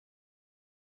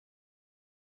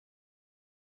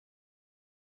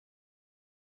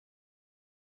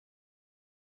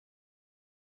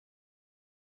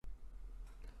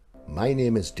My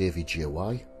name is Davy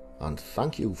JY and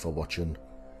thank you for watching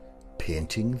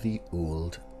Painting the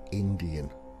Old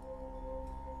Indian.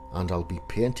 And I'll be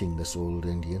painting this old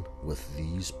Indian with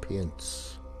these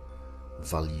paints,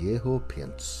 Vallejo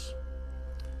paints.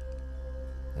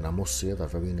 And I must say they're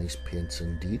very nice paints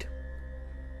indeed.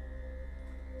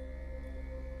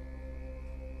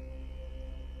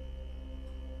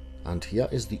 And here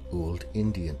is the old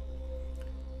Indian,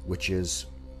 which is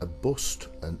a bust,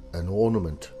 an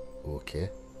ornament, okay,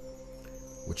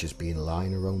 which has been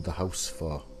lying around the house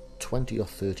for 20 or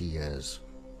 30 years.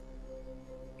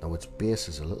 Now its base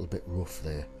is a little bit rough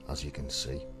there, as you can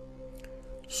see.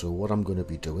 So what I'm going to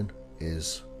be doing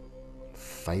is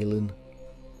filing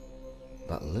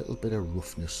that little bit of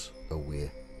roughness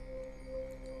away.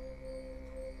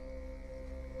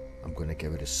 I'm going to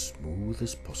get it as smooth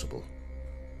as possible.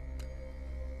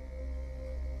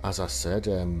 As I said,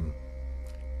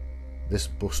 this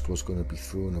bust was going to be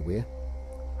thrown away,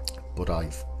 but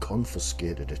I've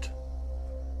confiscated it.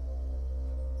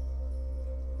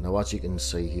 Now as you can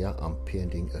see here, I'm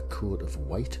painting a coat of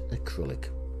white acrylic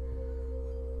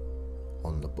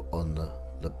on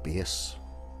the base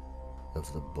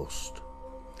of the bust,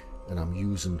 and I'm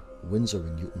using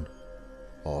W&N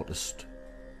Artist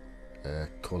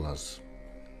colours,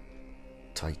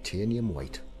 titanium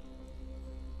white.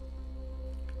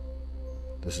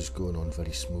 This is going on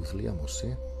very smoothly, I must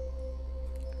say.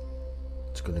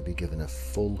 It's going to be given a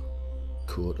full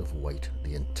coat of white,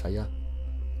 the entire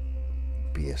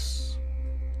base.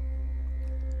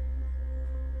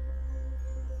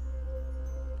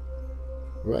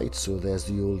 Right, so there's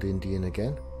the old Indian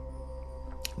again.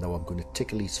 Now I'm going to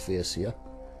tickle his face here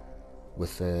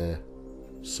with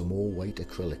some more white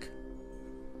acrylic.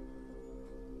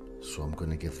 So I'm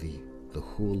going to give the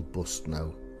whole bust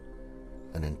now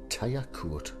an entire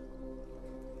coat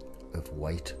of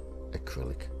white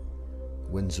acrylic,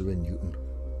 W&N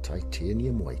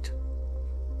titanium white.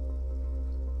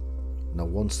 Now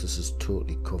once this is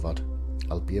totally covered,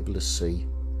 I'll be able to see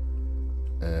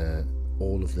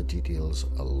all of the details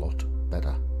a lot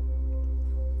better.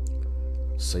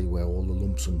 See where all the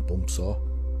lumps and bumps are.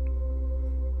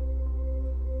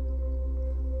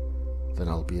 Then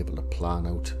I'll be able to plan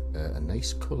out a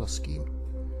nice colour scheme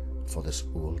for this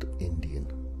old Indian.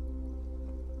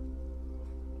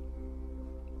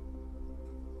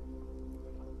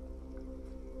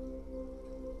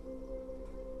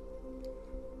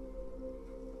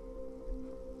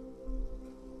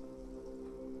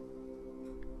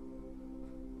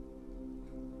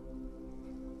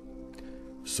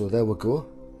 So there we go.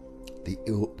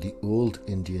 The old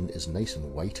Indian is nice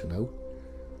and white now,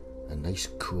 a nice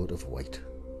coat of white,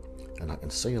 and I can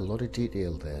see a lot of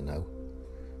detail there now,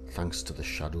 thanks to the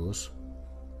shadows.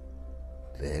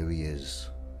 There he is.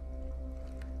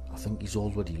 I think he's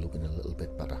already looking a little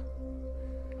bit better.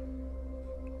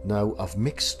 Now I've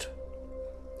mixed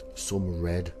some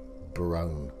red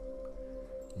brown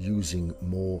using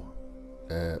more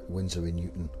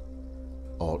W&N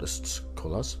Artist's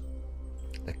colours,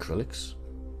 acrylics,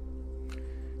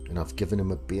 and I've given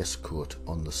him a base coat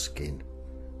on the skin,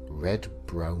 red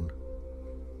brown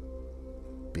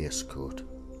base coat.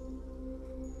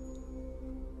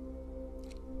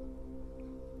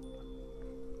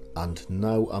 And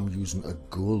now I'm using a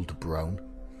gold brown,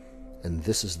 and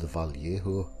this is the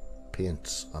Vallejo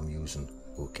paints I'm using,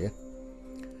 okay.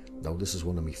 Now this is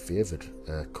one of my favourite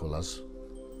colours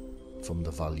from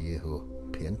the Vallejo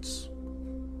paints.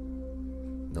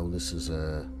 Now this is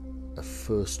a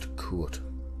first coat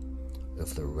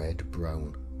of the red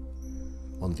brown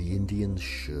on the Indian's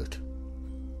shirt.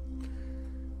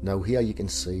 Now here you can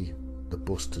see the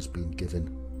bust has been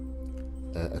given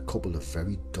a couple of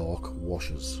very dark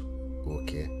washes,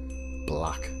 okay,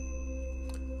 black,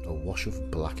 a wash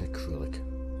of black acrylic.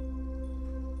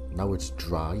 Now it's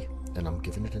dry and I'm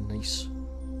giving it a nice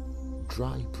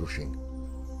dry brushing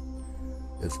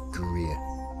of grey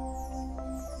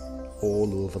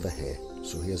all over the hair.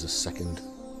 So here's a second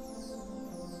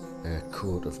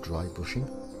coat of dry brushing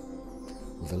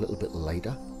with a little bit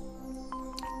lighter,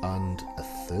 and a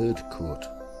third coat.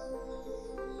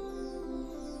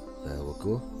 There we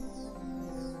go.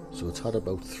 So it's had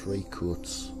about 3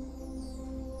 coats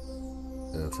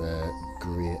of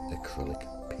grey acrylic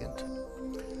paint,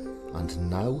 and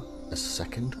now a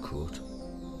second coat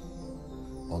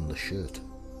on the shirt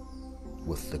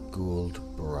with the gold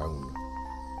brown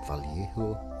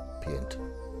Vallejo paint.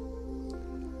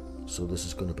 So this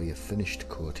is going to be a finished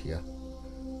coat here,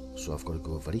 so I've got to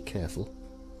go very careful,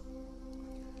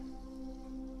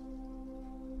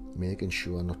 making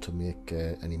sure not to make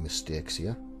any mistakes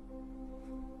here.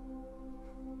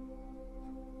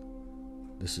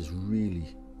 This is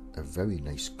really a very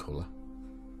nice colour.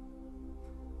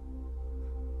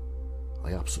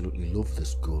 I absolutely love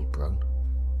this gold brown.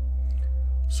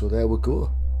 So there we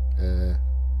go.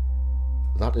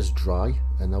 That is dry,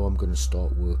 and now I'm going to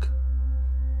start work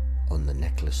on the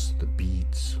necklace, the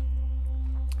beads.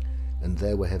 And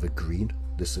there we have a green.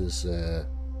 This is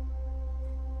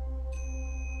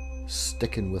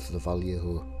sticking with the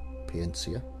Vallejo paints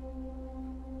here.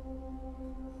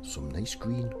 Some nice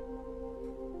green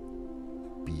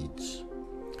beads.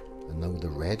 And now the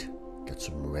red, get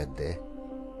some red there.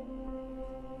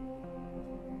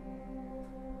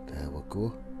 There we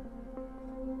go.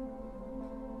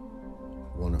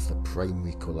 One of the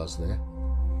primary colours there,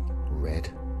 red.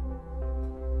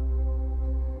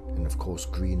 And of course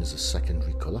green is a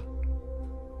secondary colour.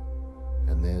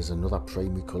 And there's another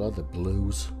primary colour, the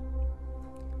blues.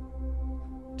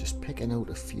 Just picking out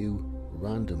a few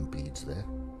random beads there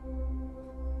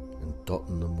and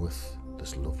dotting them with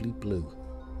this lovely blue.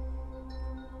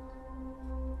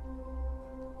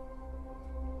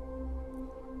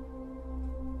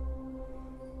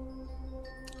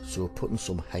 So putting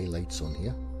some highlights on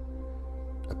here,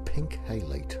 a pink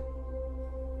highlight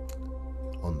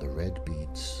on the red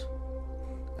beads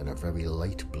and a very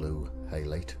light blue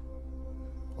highlight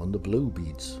on the blue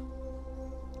beads.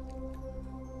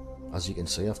 As you can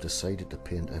see, I've decided to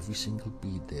paint every single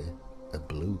bead there a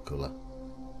blue colour.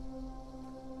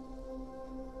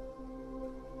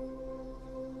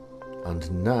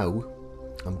 And now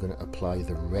I'm going to apply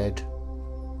the red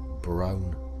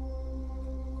brown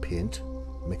paint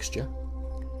mixture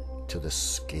to the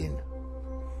skin.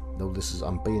 Now this is,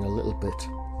 I'm being a little bit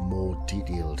more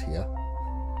detailed here.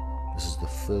 This is the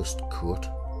first coat,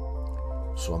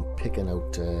 so I'm picking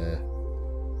out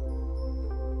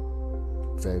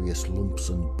various lumps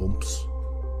and bumps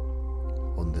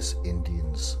on this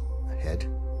Indian's head,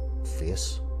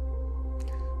 face.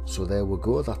 So there we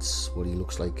go, that's what he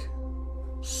looks like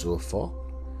so far,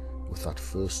 with that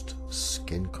first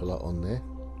skin colour on there,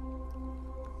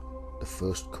 the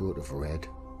first coat of red,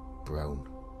 brown.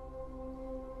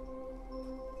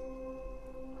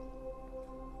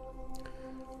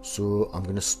 So I'm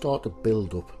going to start to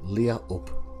build up, layer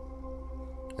up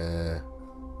the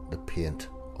paint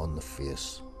on the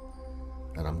face,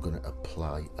 and I'm going to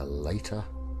apply a lighter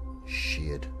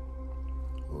shade.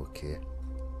 Okay.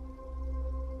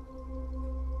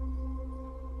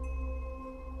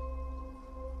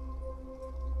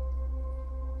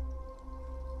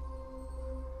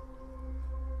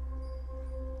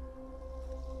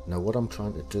 Now what I'm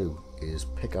trying to do is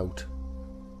pick out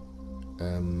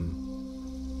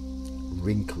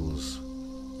wrinkles,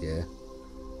 yeah,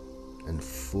 and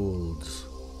folds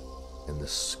in the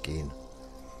skin,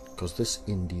 because this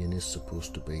Indian is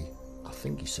supposed to be, I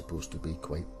think he's supposed to be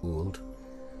quite old,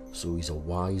 so he's a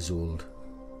wise old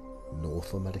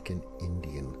North American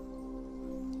Indian.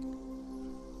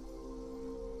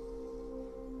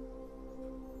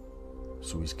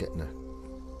 So he's getting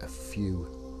a few,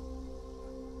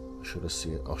 should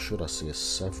I say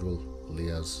several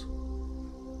layers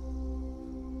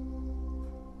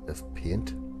of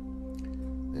paint.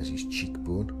 There's his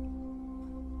cheekbone.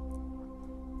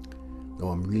 Now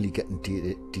I'm really getting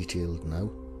detailed now,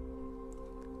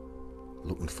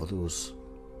 looking for those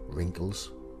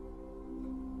wrinkles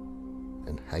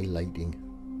and highlighting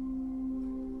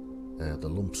the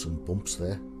lumps and bumps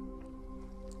there,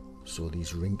 so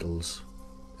these wrinkles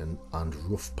and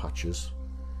rough patches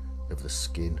of the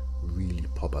skin really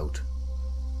pop out,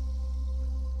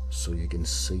 so you can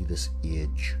see this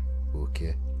age.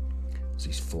 Okay, it's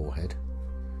his forehead,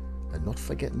 and not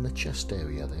forgetting the chest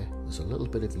area there. There's a little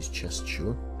bit of his chest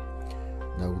shown.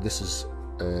 Now this is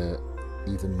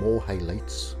even more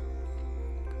highlights,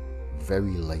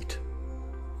 very light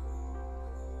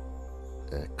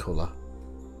colour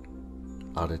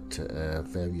added to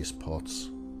various parts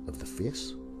of the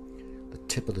face, the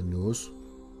tip of the nose,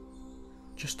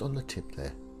 just on the tip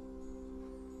there,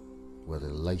 where the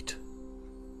light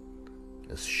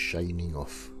is shining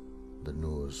off the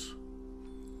nose,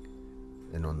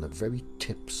 and on the very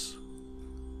tips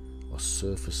or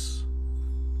surface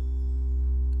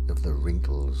of the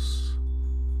wrinkles.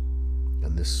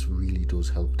 And this really does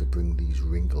help to bring these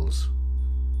wrinkles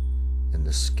in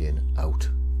the skin out.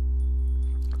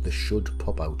 They should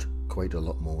pop out quite a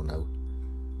lot more now,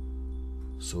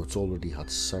 so it's already had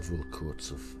several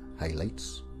coats of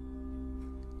highlights.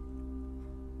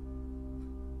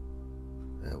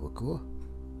 There we go.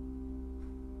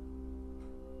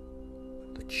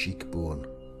 The cheekbone,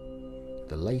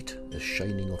 the light is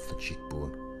shining off the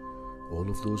cheekbone, all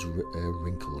of those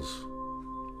wrinkles.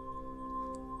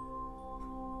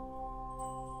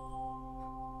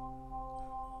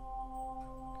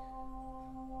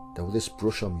 Now this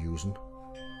brush I'm using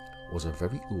was a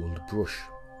very old brush,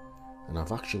 and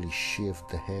I've actually shaved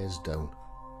the hairs down,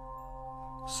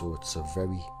 so it's a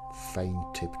very fine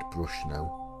tipped brush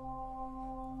now.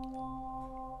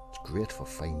 It's great for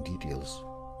fine details.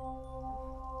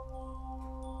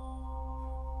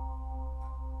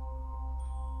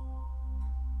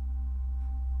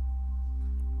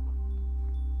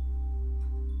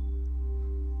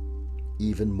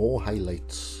 Even more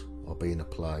highlights are being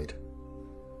applied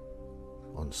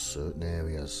on certain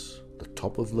areas. The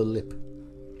top of the lip,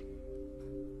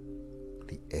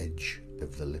 the edge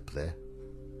of the lip there.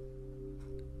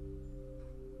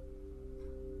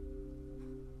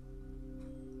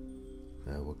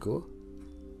 There we go.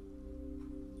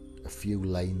 A few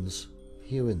lines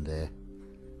here and there.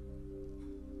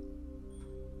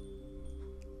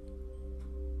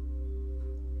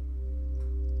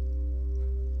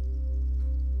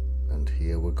 And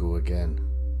here we go again.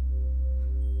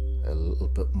 A little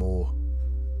bit more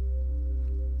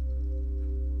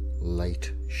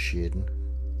light shading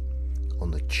on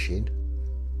the chin,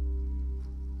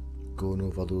 going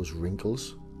over those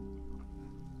wrinkles.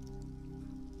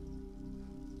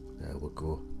 There we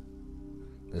go.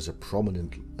 There's a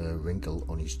prominent wrinkle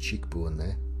on his cheekbone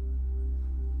there,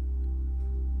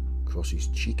 across his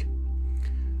cheek.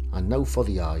 And now for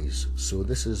the eyes. So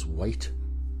this is white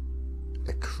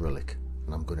acrylic,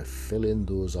 and I'm going to fill in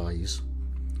those eyes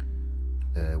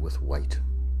with white.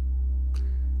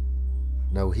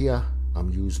 Now here I'm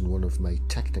using one of my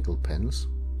technical pens,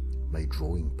 my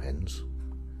drawing pens,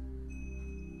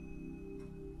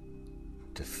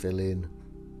 to fill in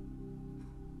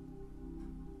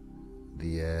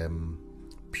the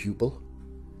pupil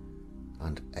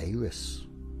and iris,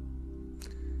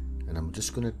 and I'm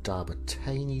just going to dab a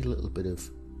tiny little bit of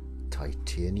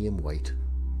titanium white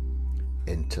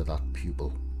into that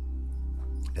pupil,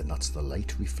 and that's the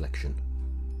light reflection.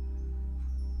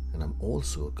 And I'm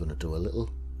also going to do a little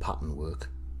pattern work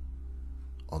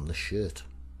on the shirt,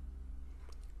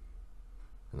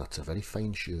 and that's a very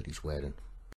fine shirt he's wearing.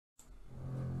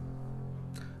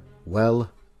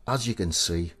 Well, as you can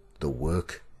see, the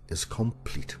work is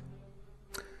complete.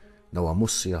 Now I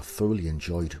must say I thoroughly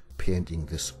enjoyed painting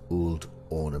this old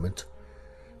ornament,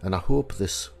 and I hope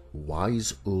this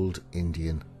wise old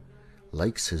Indian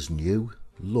likes his new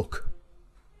look.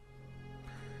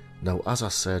 Now, as I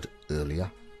said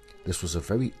earlier, this was a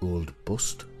very old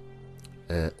bust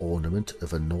ornament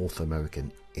of a North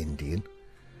American Indian.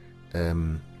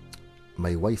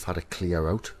 My wife had a clear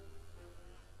out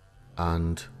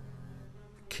and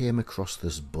came across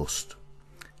this bust.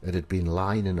 It had been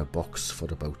lying in a box for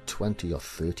about 20 or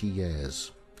 30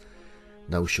 years.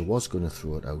 Now she was going to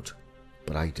throw it out,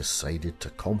 but I decided to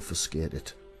confiscate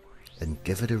it and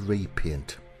give it a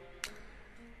repaint.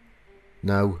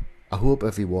 Now, I hope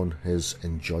everyone has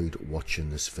enjoyed watching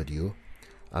this video.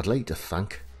 I'd like to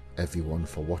thank everyone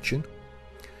for watching,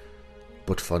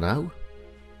 but for now,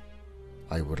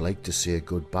 I would like to say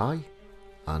goodbye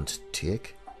and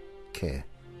take care.